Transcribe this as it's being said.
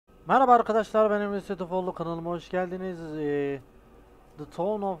Merhaba arkadaşlar, benim Mesut Efoğlu, kanalıma hoş geldiniz. The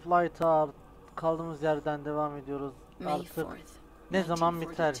Tone of Light'a kaldığımız yerden devam ediyoruz. May Artık 4th, ne zaman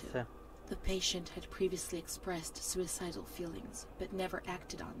 1942. biterse. The patient had previously expressed suicidal feelings, but never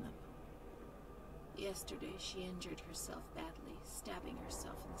acted on them. Yesterday, she injured herself badly, stabbing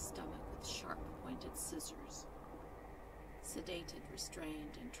herself in the stomach with sharp-pointed scissors. Sedated,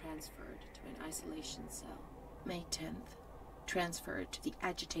 restrained, and transferred to an isolation cell. May 10th, transferred to the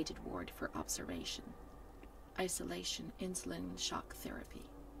agitated ward for observation. Isolation, insulin, shock therapy.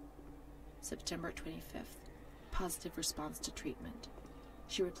 September 25th, positive response to treatment.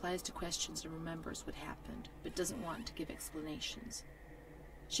 She replies to questions and remembers what happened, but doesn't want to give explanations.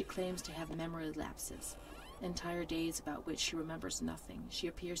 She claims to have memory lapses, entire days about which she remembers nothing. She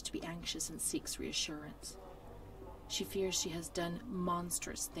appears to be anxious and seeks reassurance. She fears she has done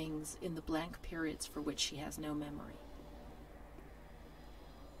monstrous things in the blank periods for which she has no memory.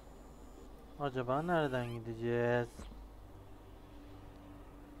 Acaba nereden gideceğiz?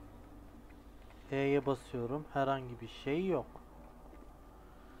 E'ye basıyorum. Herhangi bir şey yok.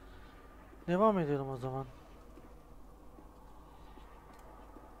 Devam edelim o zaman.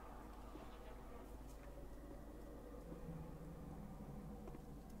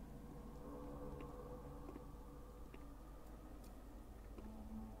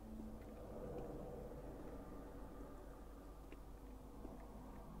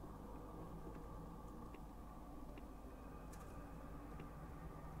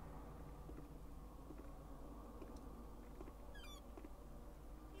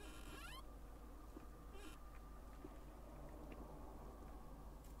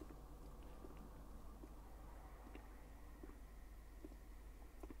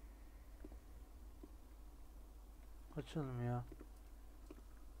 Açılmıyor.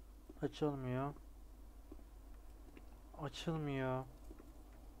 Açılmıyor. Açılmıyor.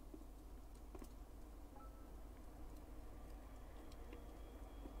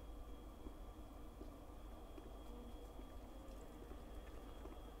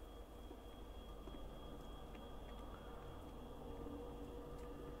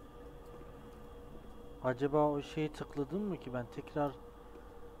 Acaba o şeyi tıkladım mı ki ben tekrar?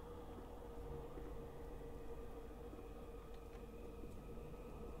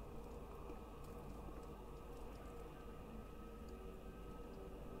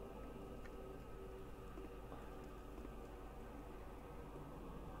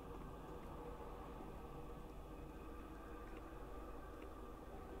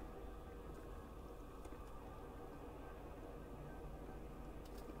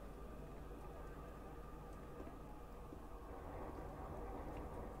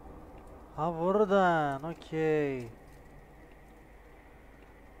 Ha, buradan. Okey.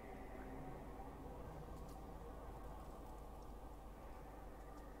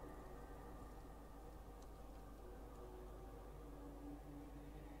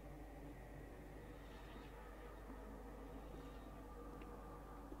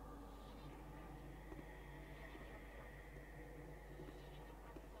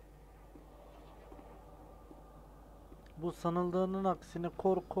 Bu sanıldığının aksine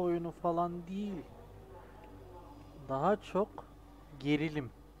korku oyunu falan değil. Daha çok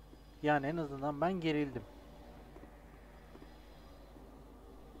gerilim. Yani en azından ben gerildim.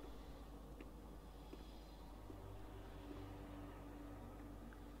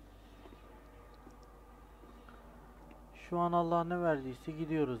 Şu an Allah ne verdiyse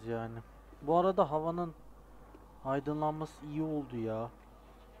gidiyoruz yani. Bu arada havanın aydınlanması iyi oldu ya.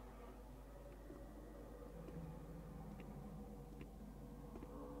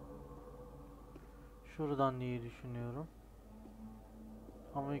 Şuradan diye düşünüyorum.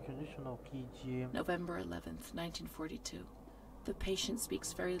 Ama ilk önce şunu okuyacağım. November 11th, 1942. The patient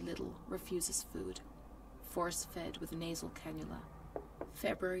speaks very little, refuses food. Force-fed with nasal cannula.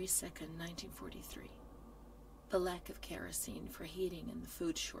 February 2nd, 1943. The lack of kerosene for heating and the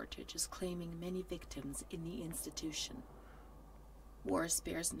food shortage is claiming many victims in the institution. War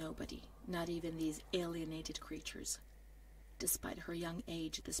spares nobody, not even these alienated creatures. Despite her young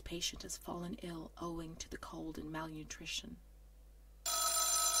age, this patient has fallen ill owing to the cold and malnutrition.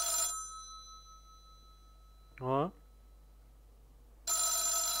 Ha?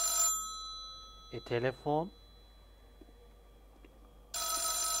 Telefon.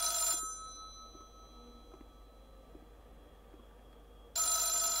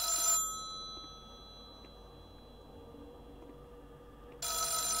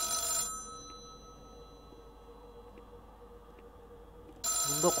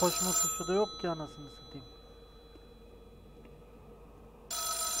 Bunda koşma tuşu da yok ki anasını satayım.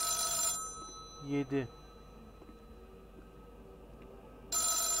 7.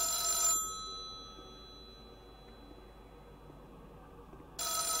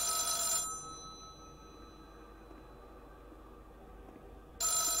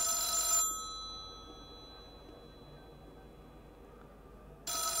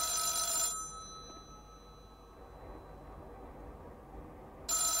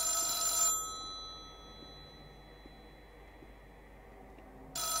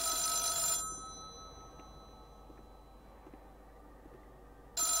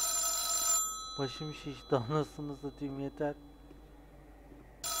 Başım şişti anasını satayım yeter.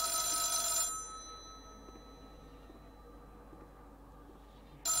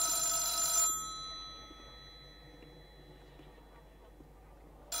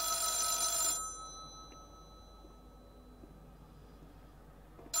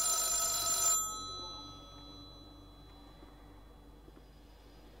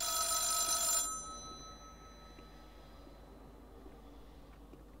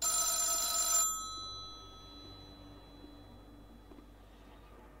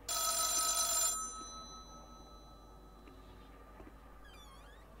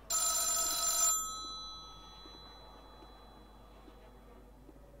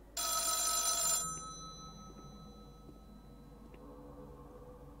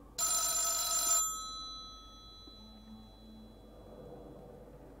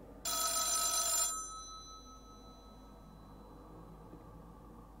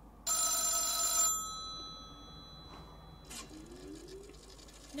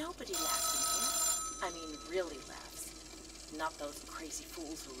 Nobody laughs in here. I mean, really laughs. Not those crazy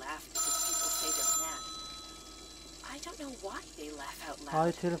fools who laugh because people say they're mad. I don't know why they laugh out loud.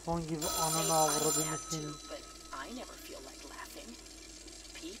 Ay telefon gibi They say ananı I'm avradını mad senin. too, but I never feel like laughing.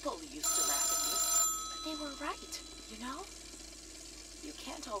 People used to laugh at me, but they were right, you know? You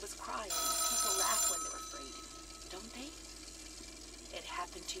can't always cry and people laugh when they're afraid, don't they? It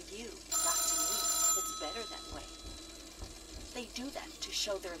happened to you, not to me. It's better that way. They do that to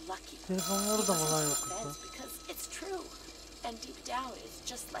show they're lucky. Telefon You orada mı listen lan to yoksa? offense because it's true. And deep down it's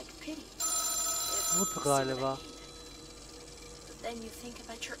just like pity. If Bu you see what I galiba. mean. But then you think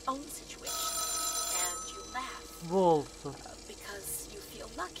about your own situation and you laugh Bu olsun. because you feel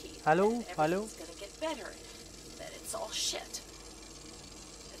lucky Hello? that Hello? everything's gonna get better. That it's all shit.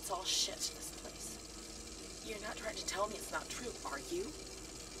 It's all shit, this place. You're not trying to tell me it's not true, are you?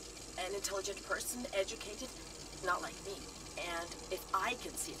 An intelligent person, educated, not like me. And if I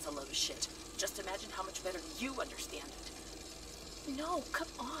can see it's a load of shit, just imagine how much better you understand it. No, come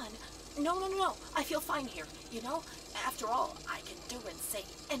on. No. I feel fine here, you know? After all, I can do and say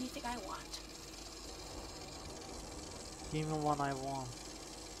anything I want. Give me one I want.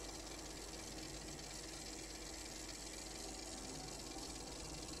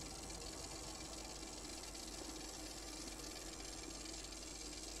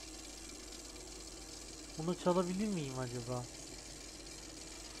 Bunu çalabilir miyim acaba?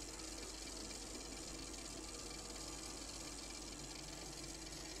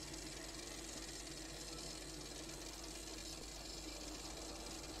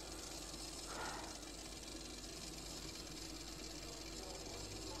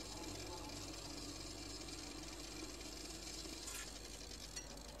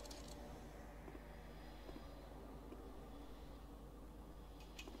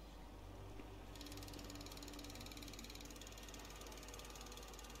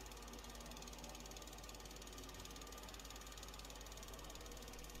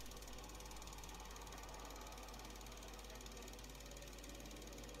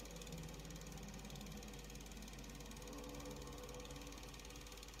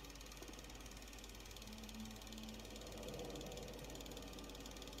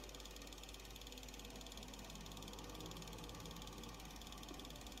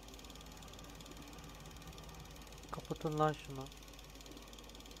 Kapatın lan şunu.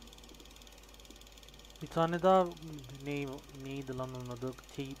 Bir tane daha neydi lan onun adı?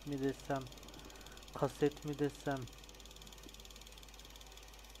 Teyip mi desem? Kaset mi desem?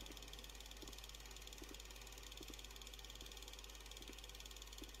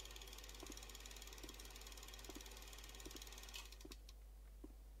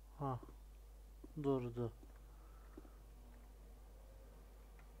 Ha. Durdu.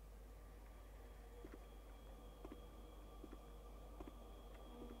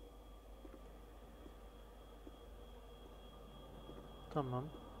 Tamam.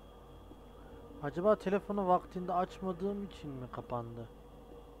 Acaba telefonu vaktinde açmadığım için mi kapandı?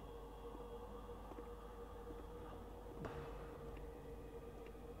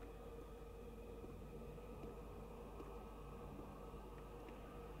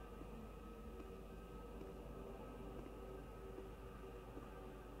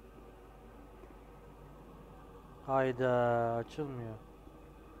 Hayda, açılmıyor.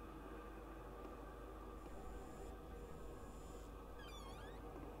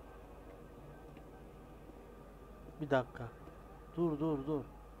 Bir dakika. Dur.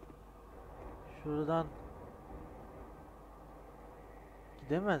 Şuradan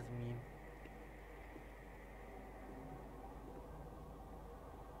gidemez miyim?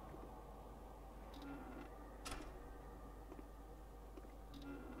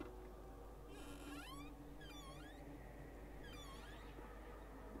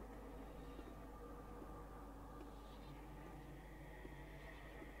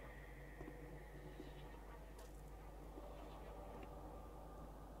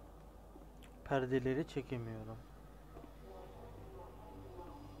 perdeleri çekemiyorum.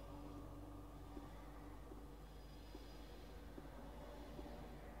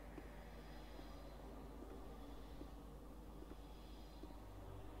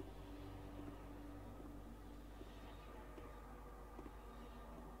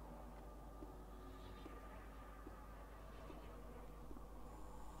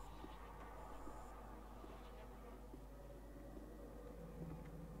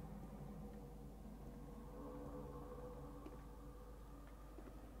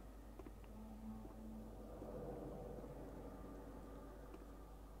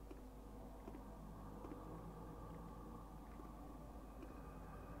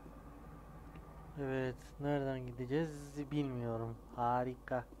 Evet, nereden gideceğiz bilmiyorum.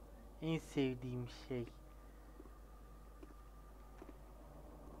 Harika. En sevdiğim şey.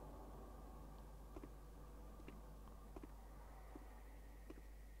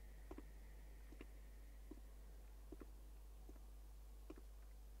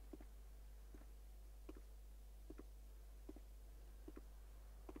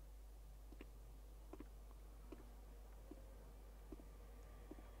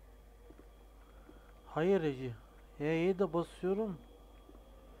 Hayır Ece. E'ye de basıyorum.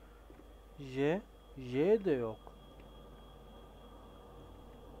 J. J de yok.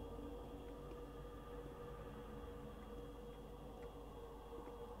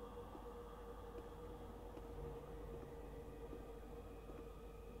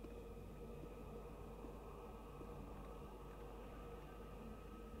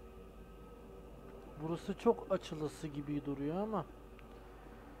 Burası çok açılısı gibi duruyor ama.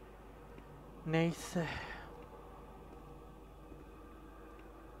 Neyse.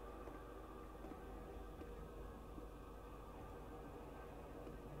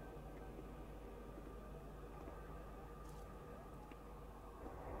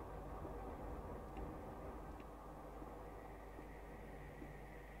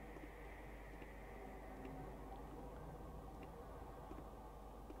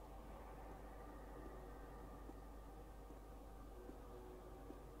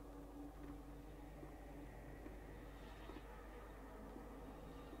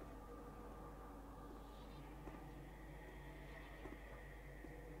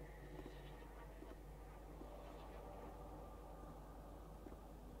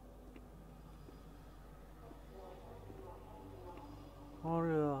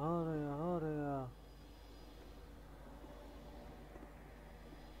 Oraya, oraya, oraya.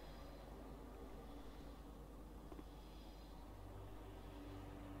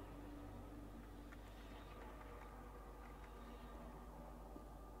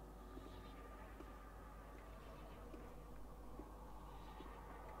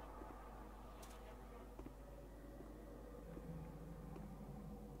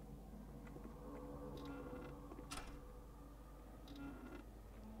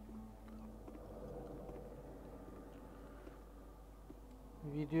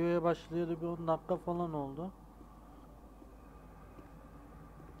 Videoya başlayalı bir 10 dakika falan oldu.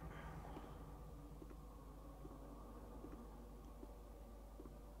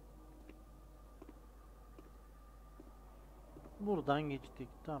 Buradan geçtik,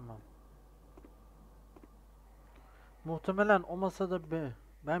 tamam. Muhtemelen o masada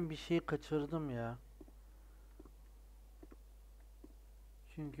ben bir şey kaçırdım ya.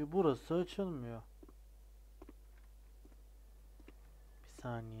 Çünkü burası açılmıyor. Bir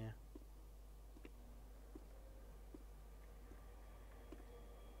saniye.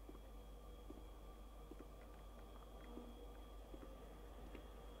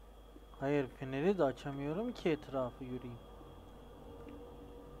 Hayır, feneri de açamıyorum ki etrafı yürüyeyim.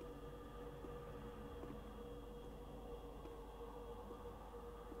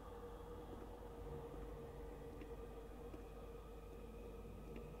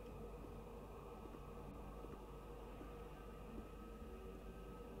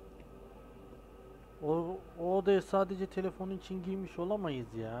 O odaya sadece telefon için girmiş olamayız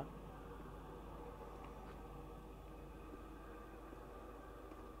ya.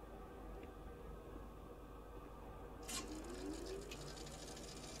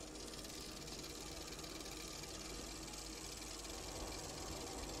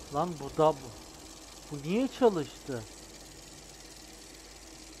 Lan bu niye çalıştı?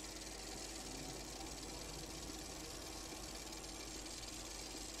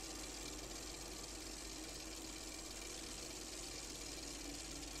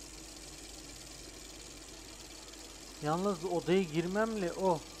 Yalnız odaya girmemle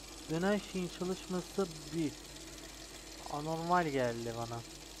o dönen şeyin çalışması bir anormal geldi bana.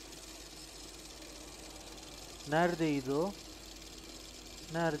 Neredeydi o?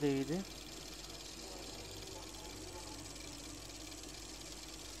 Neredeydi?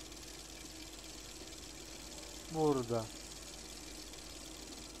 burada.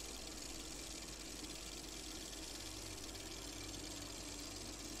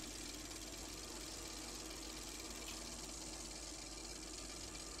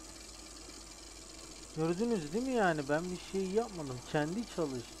 Gördünüz değil mi yani, ben bir şey yapmadım. Kendi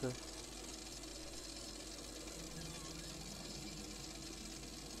çalıştı.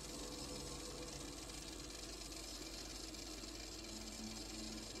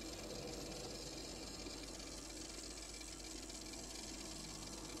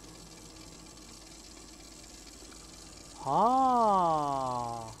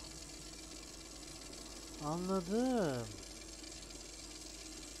 Ha, anladım.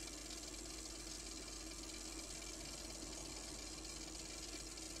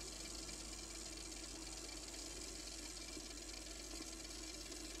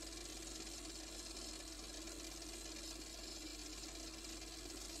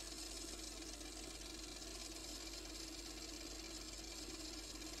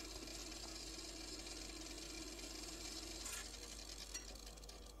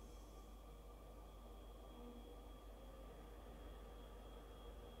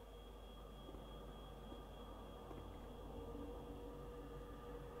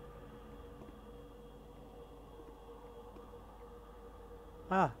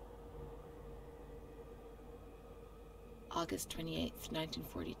 Ha, August 28th,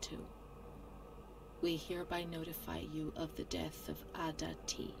 1942. We hereby notify you of the death of Ada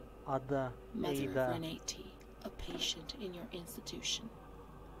T., Ada, mother of Ada. Renee T., a patient in your institution.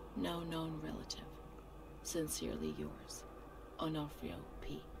 No known relative. Sincerely yours, Onofrio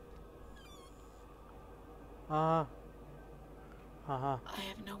P. Aha. Aha. I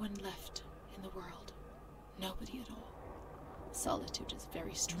have no one left in the world. Nobody at all. Solitude is very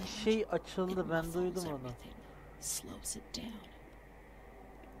Bir strange. şey açıldı, It ben muffles duydum onu. everything, slows it down.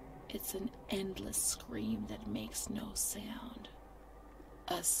 It's an endless scream that makes no sound.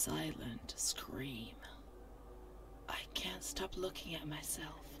 A silent scream. I can't stop looking at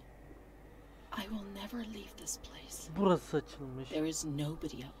myself. I will never leave this place. Burası açılmış. There is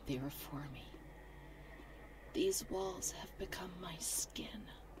nobody out there for me. These walls have become my skin,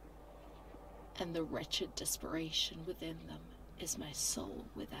 and the wretched desperation within them is my soul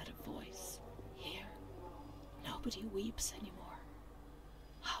without a voice. Here, nobody weeps anymore.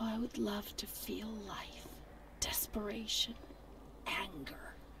 How I would love to feel life, desperation,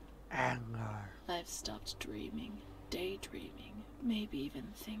 anger. Anger. I've stopped dreaming, daydreaming, maybe even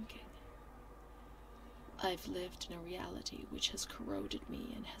thinking. I've lived in a reality which has corroded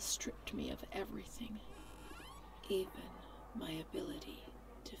me and has stripped me of everything, even my ability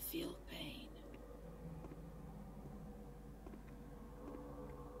to feel pain.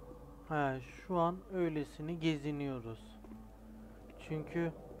 Ha, şu an öylesini geziniyoruz.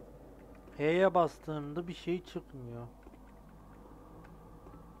 Çünkü H'ye bastığımda bir şey çıkmıyor.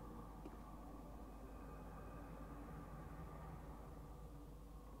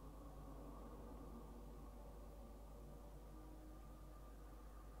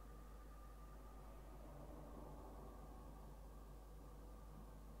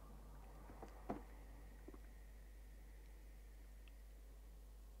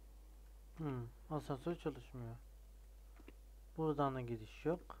 Asansör çalışmıyor. Buradan da gidiş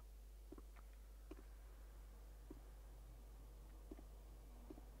yok.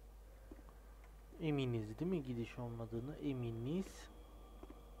 Eminiz değil mi gidiş olmadığını? Eminiz.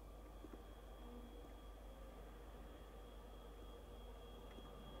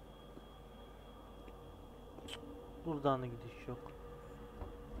 Buradan da gidiş yok.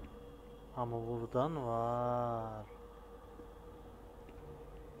 Ama buradan var.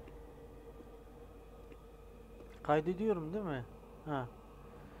 Kaydediyorum değil mi? Ha.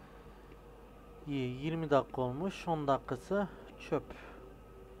 İyi, 20 dakika olmuş. 10 dakikası çöp.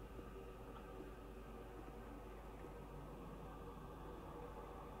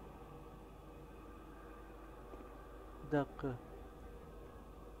 Bir dakika.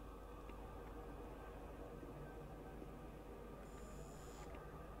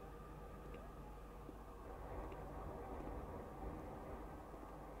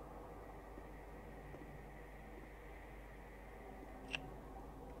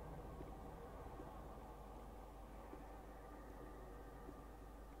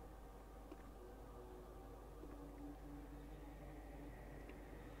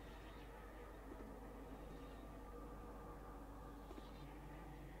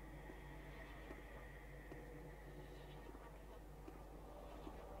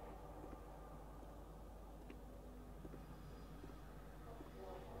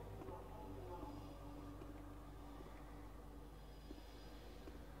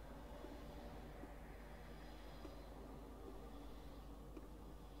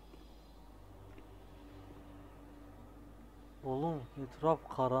 Etraf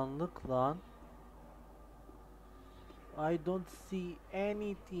karanlık lan. I don't see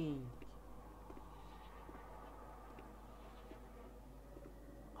anything.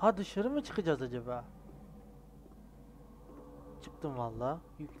 Ha, dışarı mı çıkacağız acaba? Çıktım valla.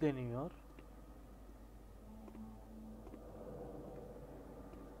 Yükleniyor.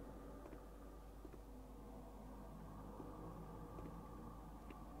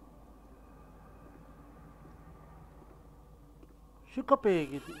 Şu kapıya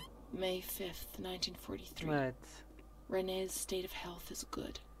gidiyor. May 5th, 1943. Evet. Renee's state of health is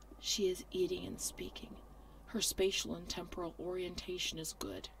good. She is eating and speaking. Her spatial and temporal orientation is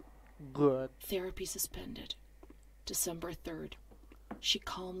good. Good. Therapy suspended. December 3rd. She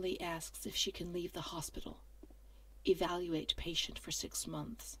calmly asks if she can leave the hospital. Evaluate patient for 6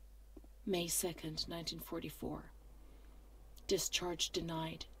 months. May 2nd, 1944. Discharge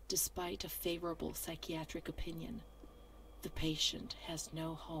denied despite a favorable psychiatric opinion. The patient has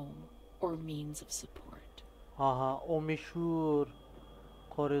no home or means of support. Aha, o meşhur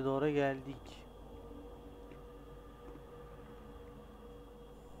koridora geldik.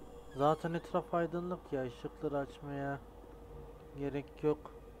 Zaten etraf aydınlık ya, ışıkları açmaya gerek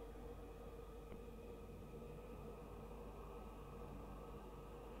yok.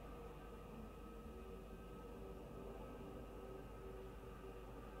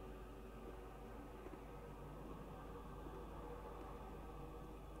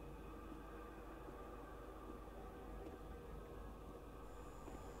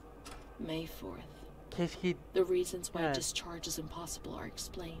 May 4th. Keşke The reasons why Evet. discharge is impossible are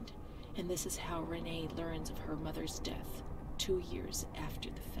explained, and this is how Renee learns of her mother's death 2 years after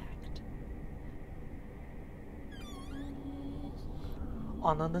the fact.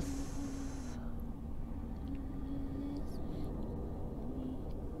 ananız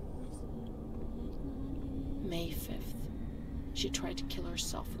May 5th. She tried to kill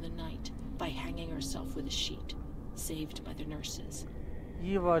herself in the night by hanging herself with a sheet, saved by the nurses.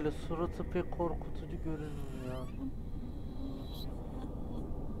 iyi vali, suratı pek korkutucu görünmüyor.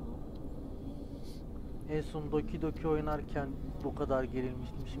 En son Doki Doki oynarken bu kadar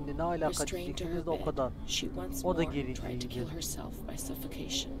gerilmiştim. Şimdi ne alaka Restrained to her diyeceksiniz de o bed, kadar. she once O da more tried to kill gericiydi. herself by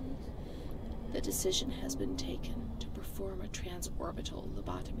suffocation. The decision has been taken to perform a transorbital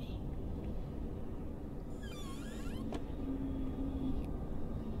lobotomy.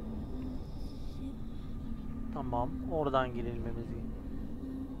 Tamam, oradan girilmemiz.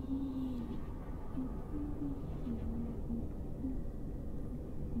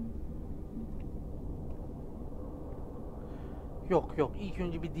 Yok yok, ilk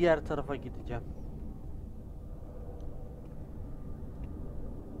önce bir diğer tarafa gideceğim.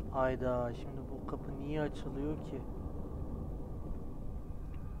 Hayda, şimdi bu kapı niye açılıyor ki?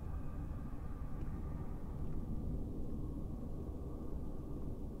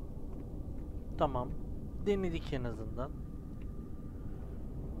 Tamam, denedik en azından.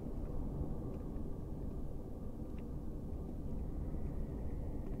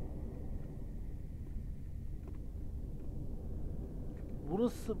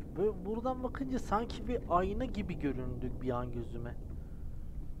 Burası buradan bakınca sanki bir ayna gibi göründü bir an gözüme.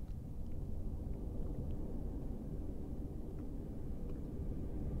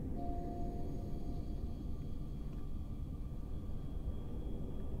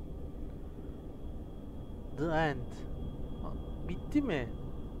 The end. Bitti mi?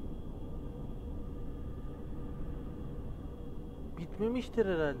 Bitmemiştir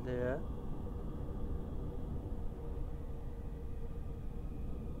herhalde ya.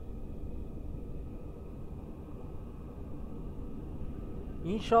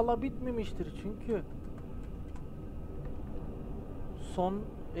 İnşallah bitmemiştir çünkü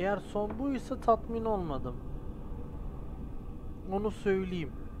eğer son buysa tatmin olmadım. Onu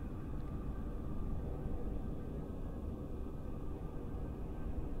söyleyeyim.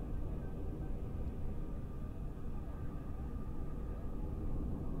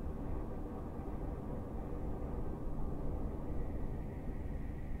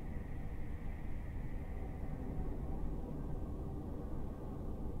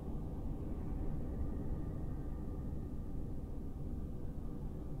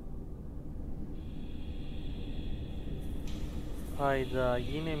 Hayda,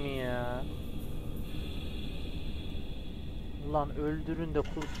 yine mi ya? Ulan öldürün de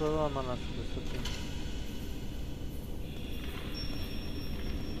kurtulalım anasını satayım.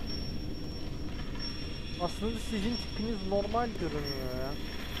 Aslında sizin tipiniz normal görünüyor ya.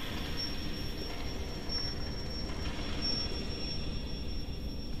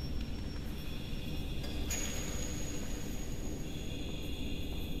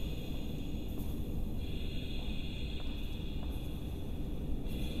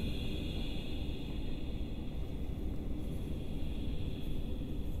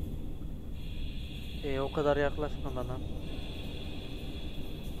 O kadar yaklaşma bana.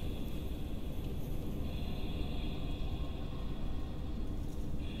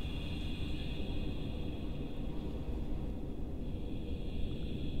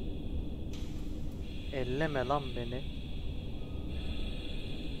 Elleme lan beni.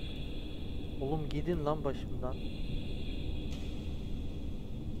 Oğlum gidin lan başımdan.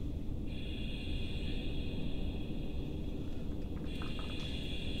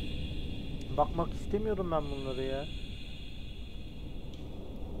 Bakmak istemiyorum ben bunları ya.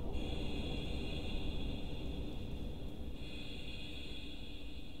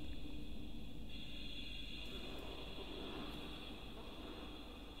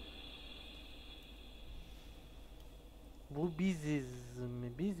 Bu biziz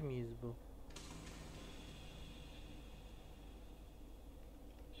mi? Biz miyiz bu?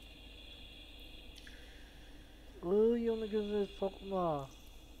 Onu gözüne sokma.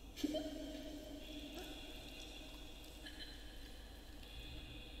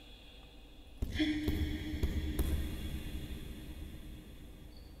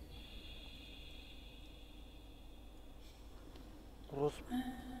 Rus.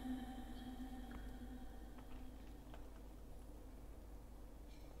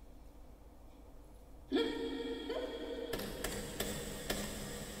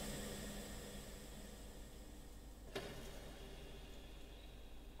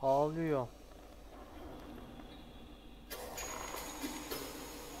 Ağlıyor.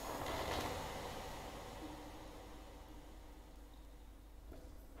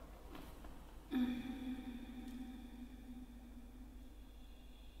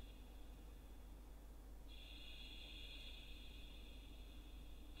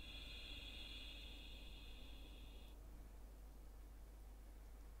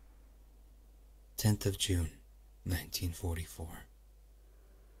 Tenth of June, 1944.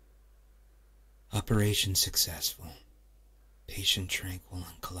 Operation successful. Patient tranquil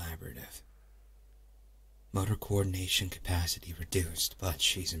and collaborative. Motor coordination capacity reduced, but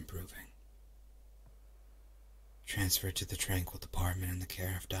she's improving. Transferred to the Tranquil department in the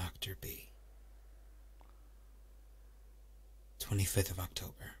care of Dr. B. 25th of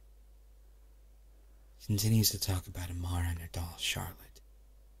October. Continues to talk about Amara and her doll, Charlotte.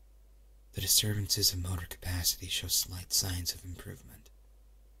 The disturbances of motor capacity show slight signs of improvement.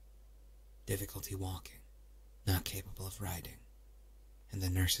 Difficulty walking, not capable of riding, and the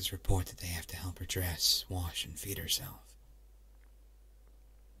nurses report that they have to help her dress, wash, and feed herself.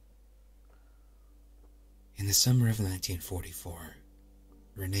 In the summer of 1944,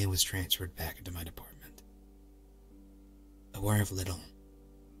 Renee was transferred back into my department. Aware of little,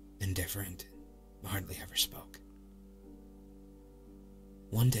 indifferent, hardly ever spoke.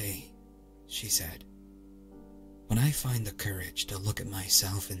 One day, she said, "When I find the courage to look at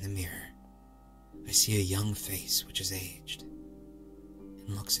myself in the mirror, I see a young face which is aged and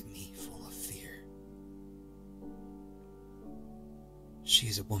looks at me full of fear." She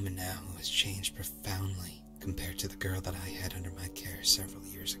is a woman now who has changed profoundly compared to the girl that I had under my care several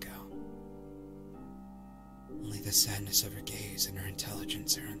years ago. Only the sadness of her gaze and her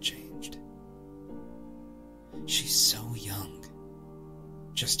intelligence are unchanged. She's so young,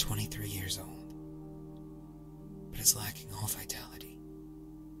 just 23 years old, but is lacking all vitality.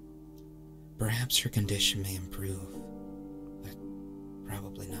 Perhaps her condition may improve, but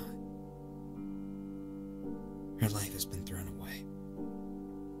probably not. Her life has been thrown away,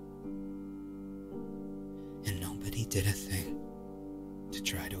 and nobody did a thing to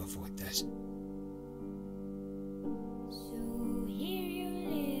try to avoid this. So here you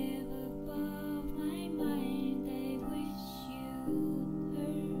live above my mind. I wish you'd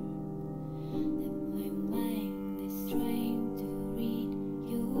heard that my mind is trying to read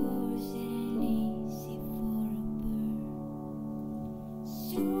yours and easy for a bird.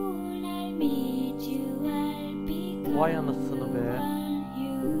 Soon I'll meet you, I'll become Vay anasını be. the one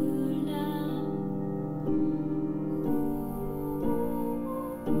you love.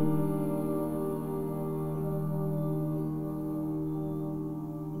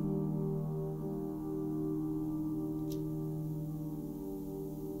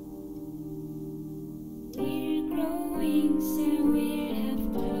 We're growing, so we'll have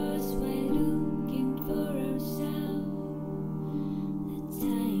close while looking for ourselves. The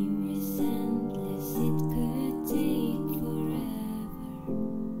time is endless, it could take forever.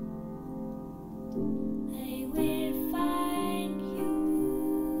 I will find you,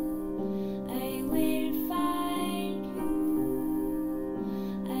 I will find you,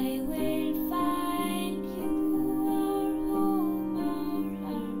 I will find you, our home, our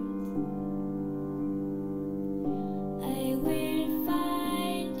heart. I will find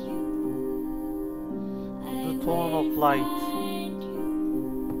Light. find you.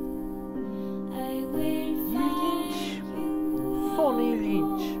 I will İlginç. find you. Sonu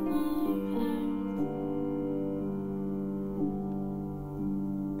ilginç.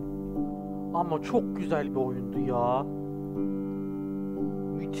 Ama çok güzel bir oyundu ya.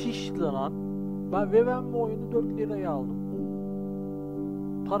 Müthişti lan. Ben bu oyunu 4 liraya aldım.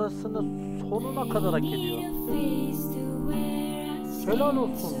 Parasını sonuna kadar hak ediyor. Helal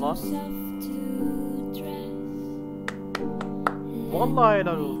olsun lan. Vallahi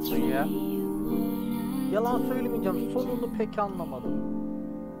helal olsun ya. Yalan söylemeyeceğim, sonunu pek anlamadım.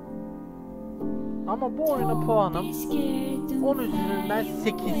 Ama bu oyuna puanım 10 üzerinden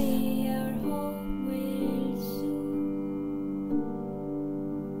 8.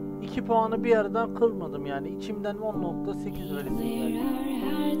 2 puanı bir yerden kırmadım yani. İçimden 10.8 veresim geldi.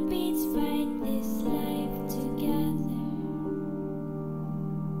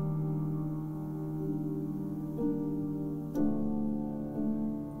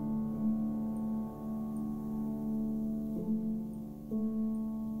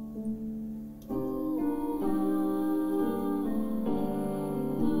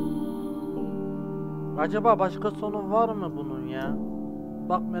 Acaba başka sonu var mı bunun ya?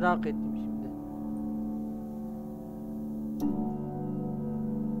 Bak merak ettim şimdi.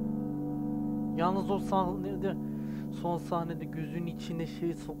 Yalnız o sahnede, son sahnede gözün içine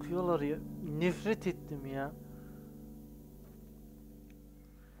şey sokuyorlar ya. Nefret ettim ya.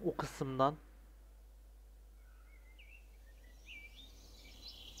 O kısımdan.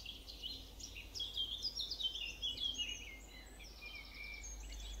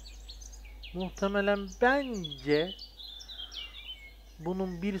 Muhtemelen bence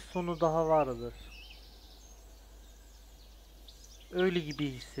bunun bir sonu daha vardır. Öyle gibi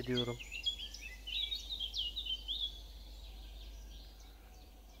hissediyorum.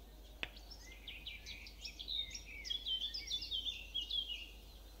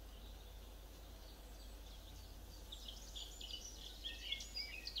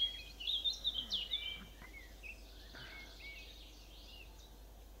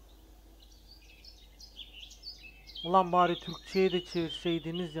 Ulan bari Türkçe'ye de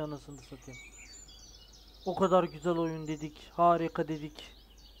çevirseydiniz ya, anasını satayım. O kadar güzel oyun dedik, harika dedik.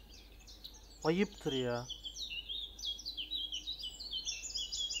 Ayıptır ya.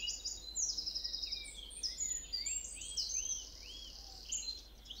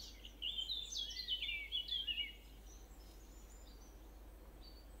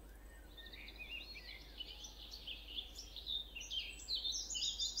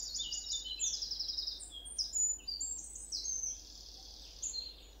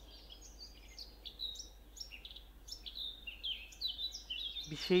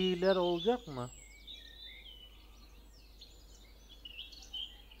 Bir şeyler olacak mı?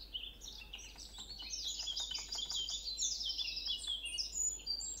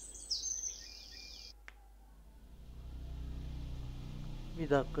 Bir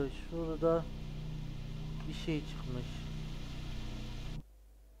dakika, şurada bir şey çıkmış.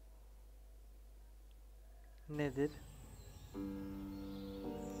 Nedir?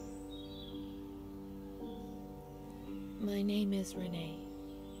 My name is Renee.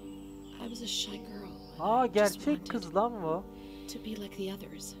 I was a shy girl. Aa, I just gerçek wanted kız lan bu. to be like the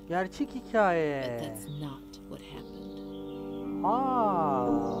others. Gerçek But hikaye. that's not what happened. Aa.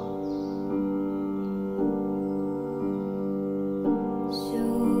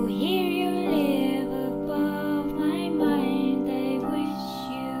 So here you live above my mind. I wish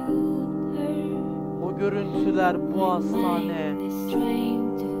you heard. O görüntüler, bu hastane. Is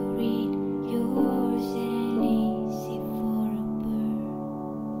trying to read yours and easy for a bird.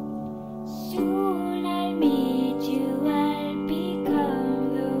 Soon I'll meet you. I'll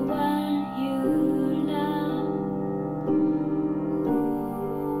become the one you love.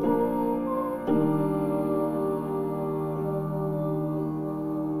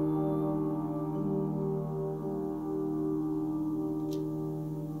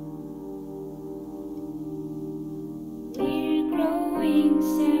 We're growing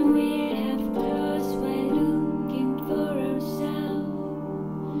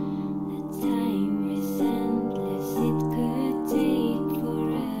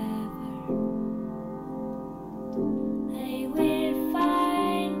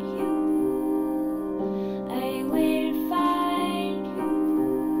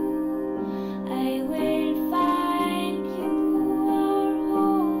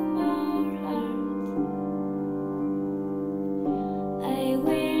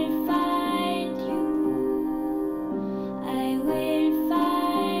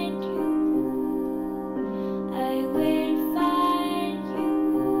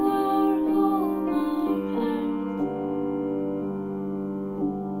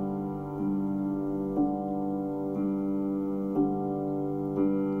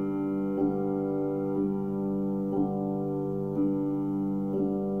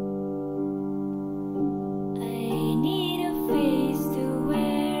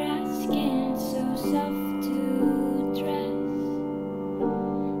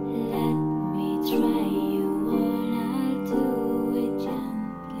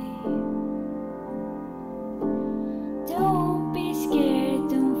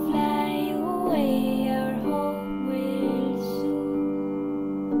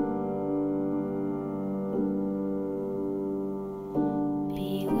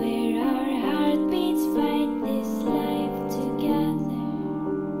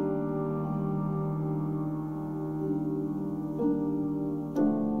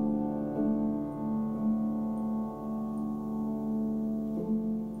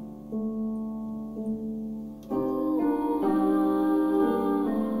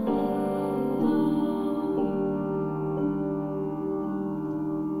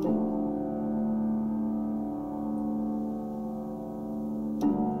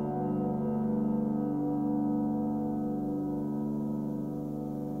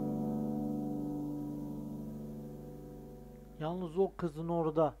Yalnız o kızın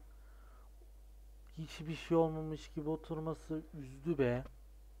orada hiçbir şey olmamış gibi oturması üzdü be.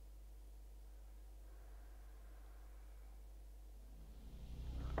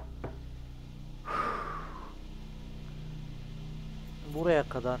 Buraya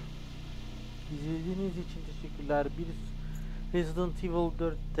kadar izlediğiniz için teşekkürler. Bir Resident Evil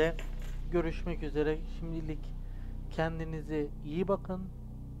 4'te görüşmek üzere. Şimdilik kendinize iyi bakın.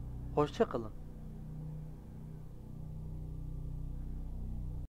 Hoşça kalın.